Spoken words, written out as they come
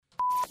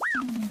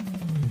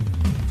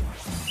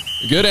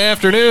Good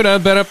afternoon.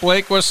 I'm Bennett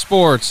Blake with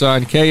sports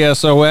on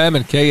KSOM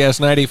and KS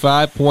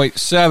 95.7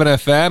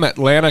 FM.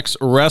 Atlantic's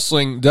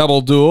Wrestling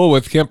Double Duel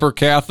with Kemper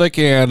Catholic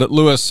and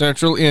Lewis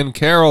Central in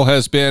Carroll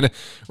has been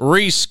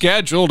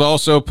rescheduled,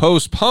 also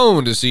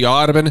postponed to see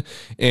Audubon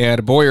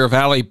and Boyer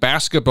Valley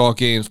basketball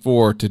games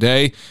for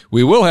today.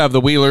 We will have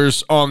the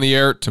Wheelers on the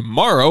air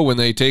tomorrow when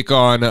they take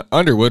on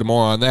Underwood.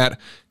 More on that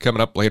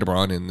coming up later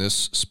on in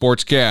this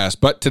sportscast.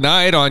 But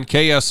tonight on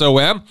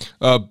KSOM,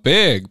 a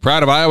big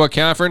Pride of Iowa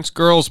Conference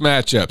girls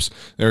matchups.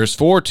 There's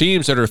 4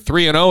 teams that are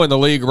 3-0 in the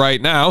league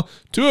right now.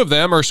 2 of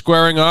them are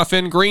squaring off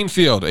in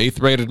Greenfield.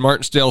 8th-rated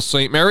Martinsdale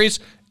St. Mary's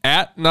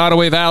at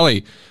Nottoway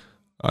Valley.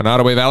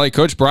 Nottoway Valley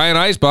coach Brian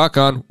Eisbach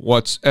on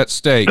what's at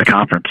stake. The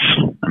conference.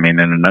 I mean,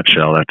 in a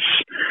nutshell, that's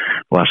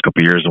the last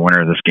couple of years, the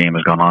winner of this game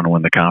has gone on to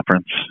win the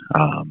conference.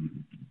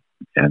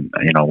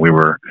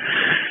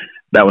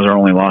 That was our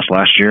only loss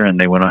last year, and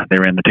they ran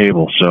the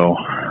table. So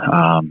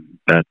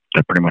that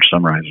pretty much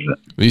summarizes it.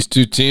 These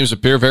 2 teams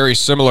appear very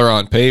similar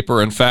on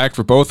paper. In fact,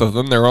 for both of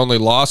them, their only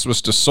loss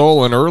was to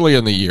Solon early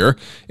in the year,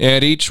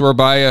 and each were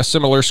by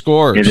similar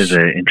scores. It is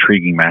an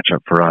intriguing matchup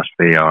for us.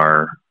 They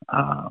are,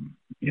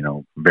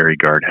 very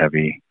guard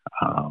heavy,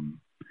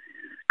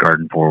 guard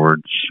and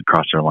forwards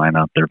across their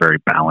lineup. They're very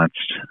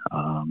balanced.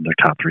 Their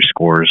top 3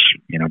 scorers,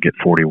 get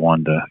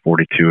 41 to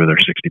 42 of their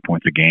 60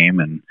 points a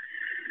game, and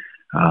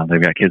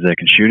they've got kids that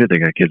can shoot it. They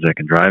got kids that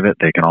can drive it.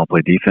 They can all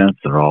play defense.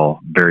 They're all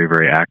very,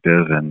 very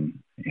active and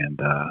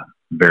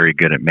very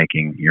good at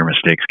making your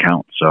mistakes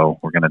count. So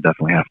we're going to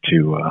definitely have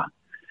to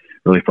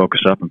really focus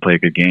up and play a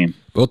good game.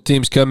 Both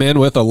teams come in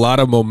with a lot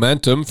of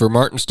momentum. For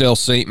Martinsdale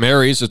St.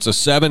 Mary's, it's a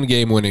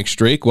 7-game winning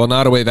streak, while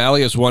Nottoway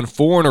Valley has won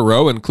 4 in a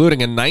row,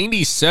 including a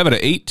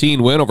 97-18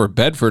 win over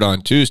Bedford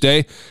on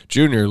Tuesday.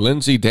 Junior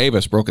Lindsey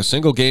Davis broke a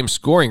single-game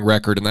scoring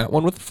record in that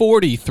one with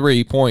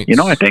 43 points.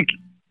 I think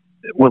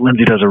what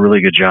Lindsay does a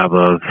really good job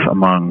of,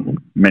 among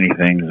many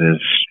things,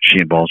 is she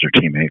involves her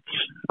teammates.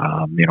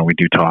 We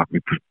do talk.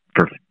 This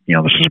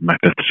is my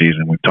 5th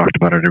season. We've talked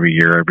about it every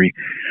year.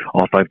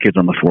 All 5 kids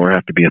on the floor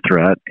have to be a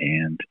threat,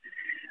 and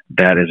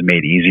that is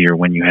made easier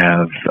when you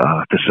have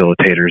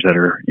facilitators that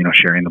are,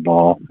 sharing the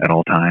ball at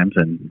all times.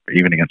 And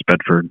even against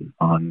Bedford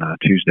on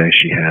Tuesday,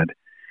 she had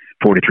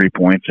 43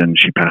 points and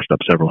she passed up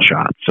several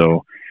shots.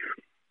 So,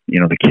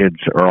 the kids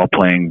are all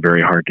playing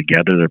very hard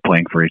together. They're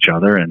playing for each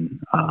other, and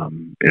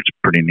it's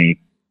pretty neat.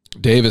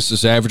 Davis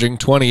is averaging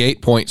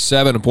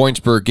 28.7 points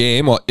per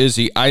game, while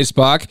Izzy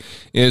Eisbach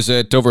is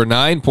at over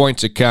 9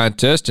 points a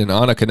contest, and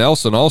Annika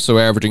Nelson also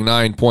averaging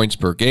 9 points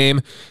per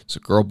game. It's a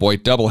girl-boy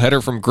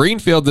doubleheader from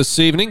Greenfield this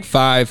evening,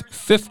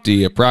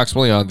 5:50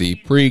 approximately on the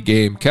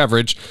pregame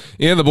coverage.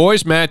 In the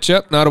boys'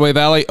 matchup, Nottoway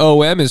Valley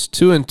OM is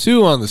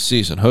 2-2 on the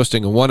season,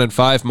 hosting a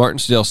 1-5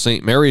 Martinsdale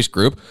St. Mary's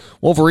group.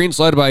 Wolverines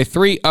led by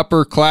 3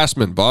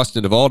 upperclassmen,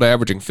 Boston Duvall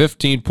averaging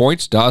 15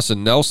 points,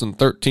 Dawson Nelson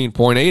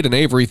 13.8, and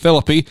Avery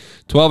Philippi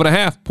 12.5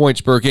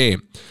 points per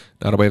game.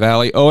 Nottoway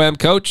Valley OM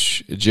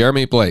coach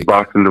Jeremy Blake.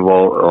 Boston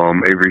Duvall,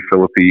 Avery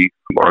Philippi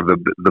are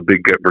the big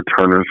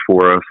returners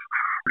for us.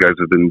 You guys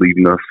have been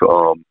leading us.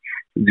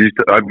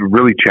 I've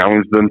really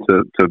challenged them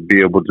to be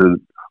able to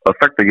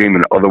affect the game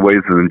in other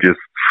ways than just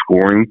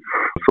scoring.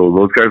 So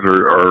those guys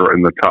are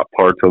in the top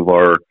parts of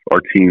our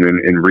team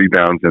in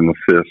rebounds and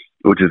assists,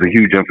 which is a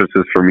huge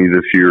emphasis for me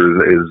this year,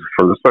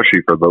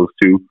 especially for those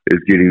 2, is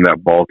getting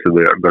that ball to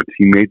their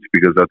teammates,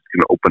 because that's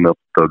going to open up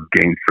the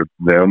game for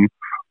them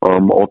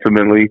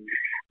ultimately.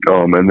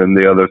 And then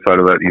the other side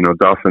of that,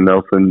 Dawson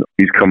Nelson,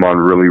 he's come on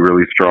really,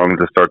 really strong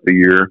to start the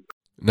year.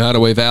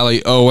 Nottoway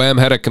Valley OM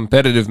had a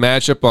competitive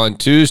matchup on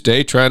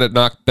Tuesday, trying to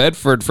knock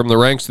Bedford from the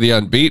ranks of the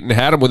unbeaten.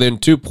 Had them within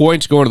 2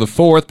 points going to the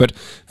 4th, but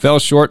fell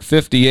short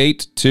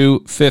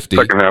 58-50.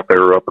 Second half, they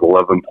were up at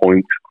 11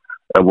 points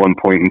at one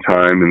point in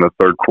time in the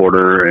 3rd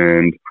quarter,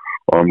 and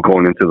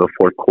going into the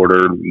 4th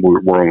quarter,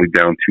 we're only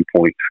down 2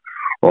 points.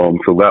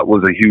 So that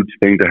was a huge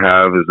thing to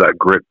have, is that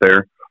grit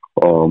there.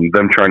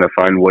 Them trying to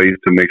find ways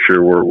to make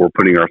sure we're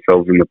putting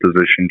ourselves in the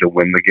position to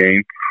win the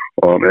game.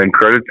 And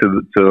credit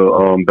to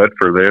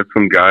Bedford. They had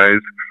some guys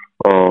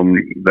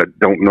that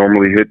don't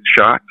normally hit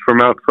shots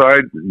from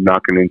outside,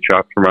 knocking in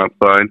shots from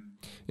outside.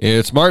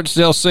 It's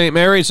Martinsdale St.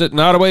 Mary's at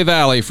Nottoway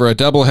Valley for a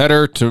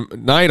doubleheader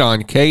tonight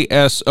on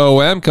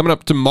KSOM. Coming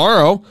up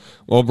tomorrow,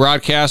 we'll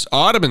broadcast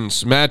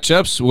Audubon's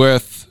matchups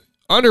with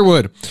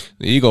Underwood.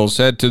 The Eagles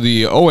head to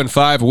the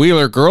 0-5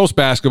 Wheeler girls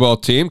basketball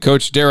team.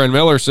 Coach Darren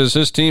Miller says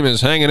his team is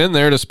hanging in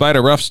there despite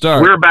a rough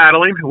start. We're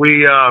battling.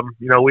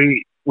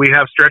 We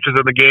have stretches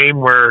of the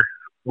game where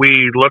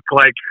we look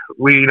like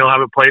we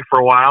haven't played for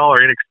a while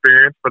or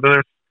inexperienced, but then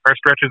there's our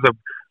stretches of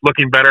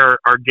looking better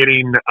are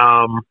getting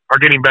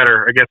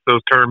better. I guess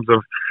those terms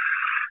of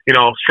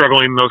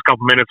struggling those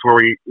couple minutes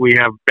where we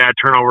have bad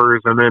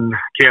turnovers and then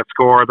can't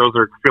score.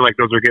 Feel like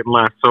those are getting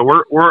less. So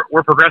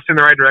we're progressing in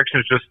the right direction.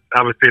 It's just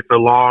obviously it's a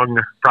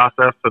long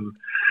process and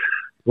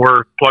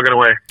we're plugging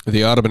away.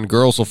 The Audubon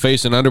girls will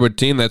face an Underwood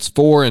team that's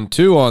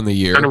 4-2 on the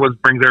year.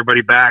 Underwood brings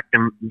everybody back,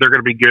 and they're going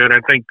to be good. I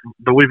think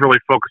that we've really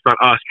focused on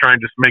us, trying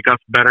to just make us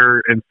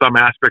better in some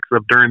aspects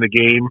of during the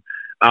game.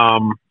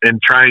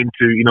 and trying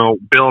to,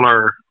 build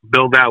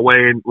that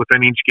way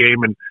within each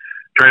game and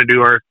trying to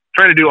do our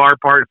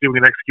part, see if we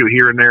can execute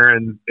here and there.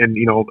 And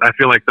I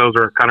feel like those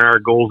are kind of our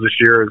goals this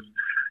year, is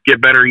get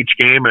better each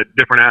game at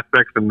different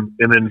aspects and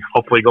then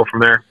hopefully go from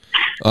there.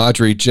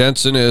 Audrey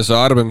Jensen is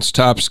Audubon's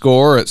top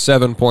scorer at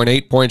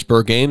 7.8 points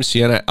per game.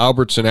 Sienna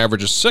Albertson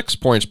averages 6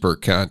 points per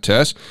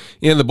contest.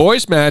 In the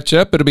boys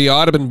matchup, it'll be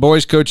Audubon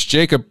boys coach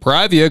Jacob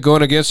Pravia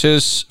going against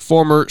his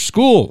former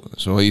school.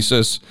 So he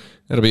says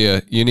it'll be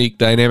a unique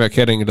dynamic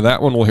heading into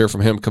that one. We'll hear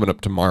from him coming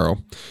up tomorrow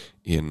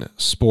in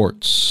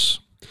sports.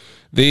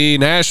 The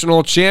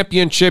national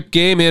championship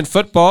game in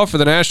football for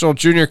the National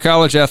Junior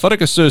College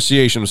Athletic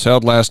Association was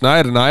held last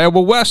night, and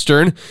Iowa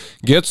Western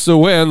gets the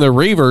win. The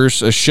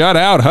Reavers shut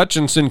out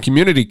Hutchinson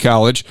Community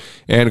College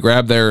and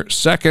grabbed their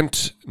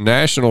second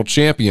national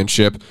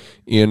championship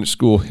in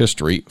school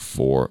history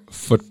for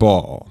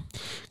football.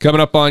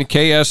 Coming up on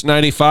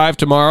KS95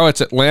 tomorrow,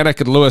 it's Atlantic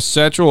and Lewis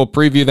Central. We'll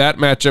preview that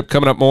matchup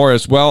coming up more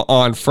as well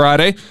on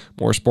Friday.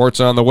 More sports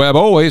on the web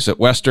always at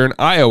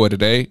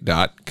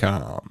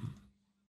westerniowatoday.com.